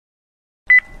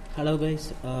Hello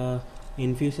guys,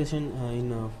 in previous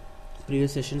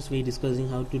sessions we discussing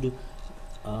how to do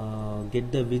get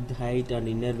the width, height and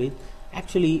inner width.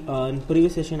 Actually in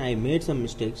previous session I made some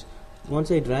mistakes.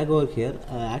 Once I drag over here,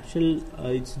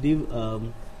 it's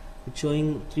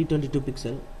showing 322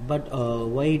 pixel, but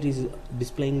why it is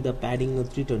displaying the padding of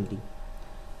 320?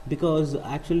 Because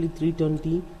actually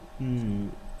 320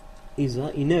 is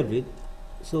a inner width,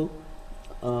 so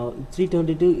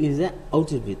 322 is a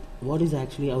outer width. What is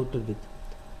actually outer width?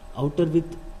 Outer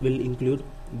width will include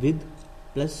width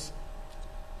plus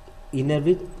inner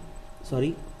width,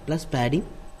 plus padding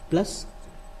plus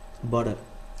border.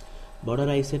 Border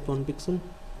I set 1 pixel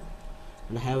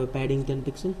and I have a padding 10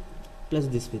 pixel plus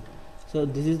this width. So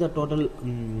this is the total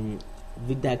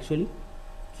width, actually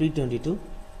 322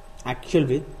 actual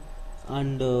width,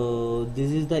 and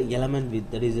this is the element width,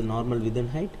 that is a normal width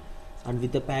and height, and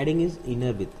with the padding is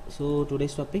inner width. So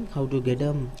today's topic, how to get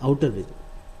outer width.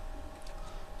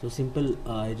 So simple,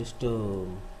 I just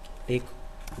take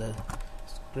the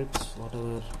scripts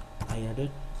whatever I added.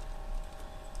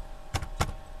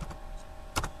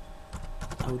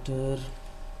 Outer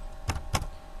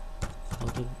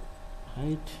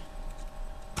height,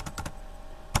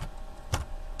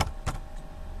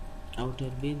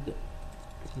 outer width,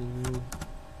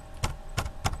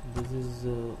 this is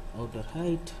outer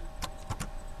height.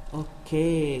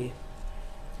 Okay,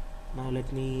 now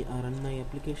let me run my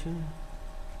application.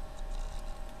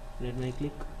 Let me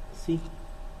click see.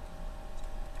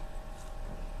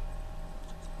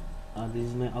 This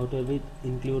is my outer width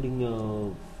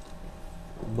including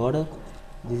border.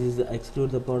 This is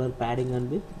exclude the border, padding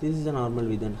and width. This is the normal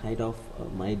width and height of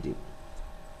my div.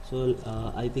 So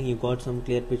I think you got some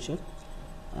clear picture.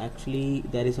 Actually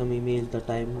there is some image that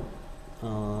I'm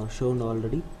shown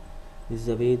already. This is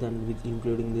a width and with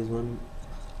including this one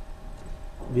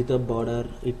with a border,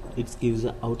 it gives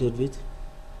the outer width.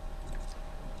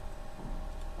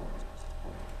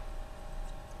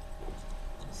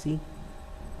 See,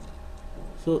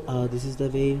 so this is the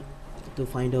way to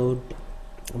find out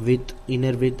width,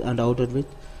 inner width and outer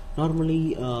width.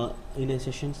 Normally in a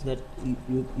sessions that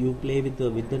you play with the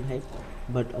width and height,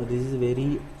 but this is a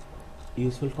very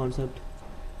useful concept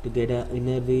to get a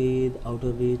inner width,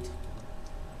 outer width,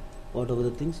 whatever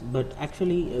the things. But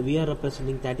actually we are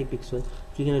representing 30 pixel,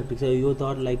 300 pixel. You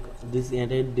thought like this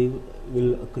entire div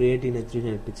will create in a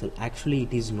 300 pixel. Actually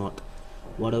it is not.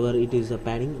 Whatever it is a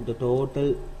padding, the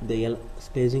total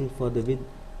spacing for the width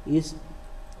is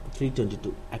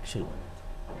 322 actual,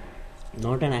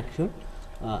 not an actual.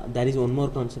 There is one more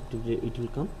concept it will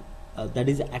come, that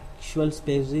is actual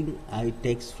spacing it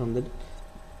takes from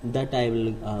that I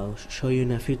will show you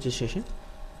in a future session.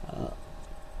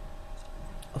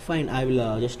 Fine, I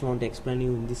will just want to explain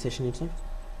you in this session itself.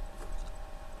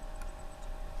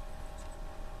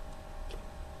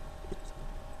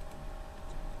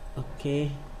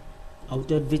 Okay,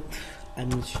 outer width, I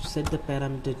will set the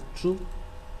parameter true.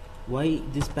 Why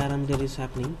this parameter is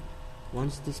happening?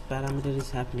 Once this parameter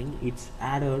is happening, it's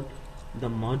added the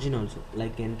margin also,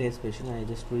 like entire spacing. I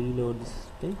just reload this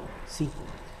page. See,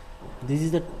 this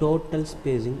is the total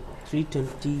spacing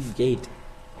 328.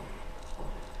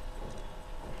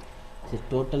 The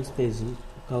total spacing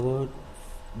covered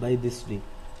by this div.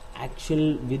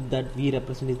 Actual width that we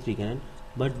represented 300,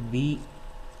 but we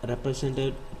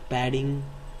represented padding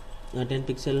 10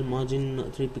 pixel,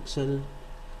 margin 3 pixel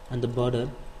and the border.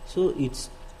 So it's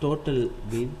total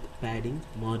width, padding,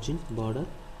 margin, border.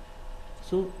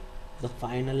 So the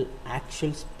final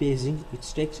actual spacing it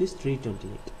takes is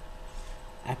 328.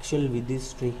 Actual width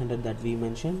is 300 that we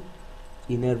mentioned.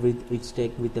 Inner width which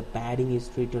take with the padding is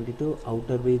 322.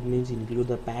 Outer width means include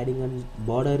the padding and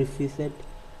border. If we set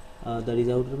that is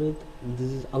outer width.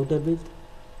 This is outer width.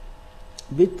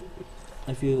 Width,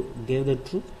 if you gave the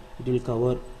true, it will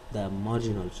cover the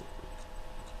margin also.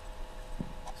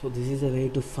 So this is a way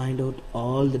to find out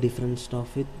all the different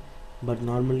stuff with, but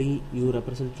normally you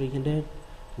represent 300.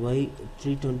 Why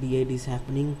 328 is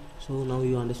happening? So now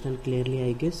you understand clearly,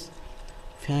 I guess.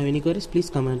 If you have any queries, please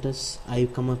comment us. I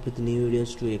come up with new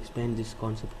videos to explain this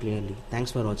concept clearly.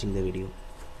 Thanks for watching the video.